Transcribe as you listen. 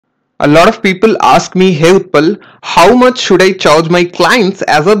A lot of people ask me, hey Utpal, how much should I charge my clients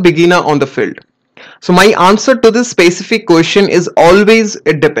as a beginner on the field? So my answer to this specific question is always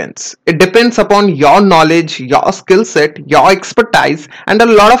it depends. It depends upon your knowledge, your skill set, your expertise, and a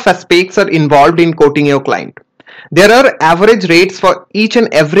lot of aspects are involved in quoting your client. There are average rates for each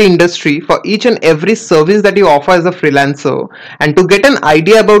and every industry, for each and every service that you offer as a freelancer. And to get an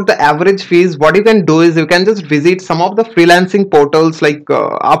idea about the average fees, what you can do is you can just visit some of the freelancing portals like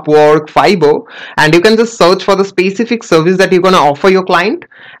Upwork, Fiverr, and you can just search for the specific service that you're going to offer your client.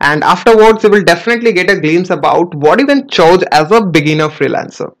 And afterwards, you will definitely get a glimpse about what you can charge as a beginner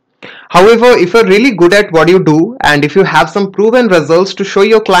freelancer. However, if you're really good at what you do and if you have some proven results to show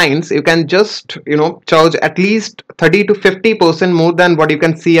your clients, you can just, charge at least 30 to 50% more than what you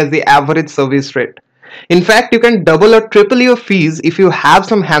can see as the average service rate. In fact, you can double or triple your fees if you have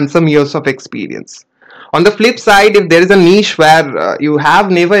some handsome years of experience. On the flip side, if there is a niche where you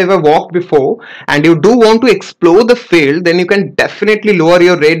have never ever walked before and you do want to explore the field, then you can definitely lower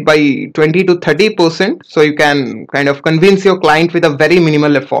your rate by 20 to 30%. So you can kind of convince your client with a very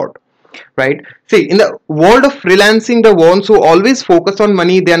minimal effort. Right? See, in the world of freelancing, the ones who always focus on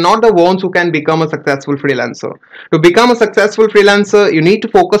money, they are not the ones who can become a successful freelancer. To become a successful freelancer, you need to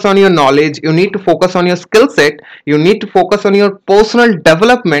focus on your knowledge, you need to focus on your skill set, you need to focus on your personal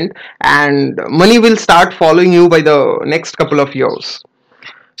development, and money will start following you by the next couple of years.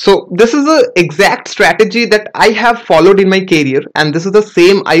 So this is the exact strategy that I have followed in my career, and this is the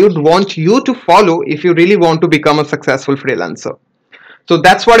same I would want you to follow if you really want to become a successful freelancer. So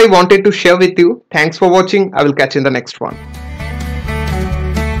that's what I wanted to share with you. Thanks for watching. I will catch you in the next one.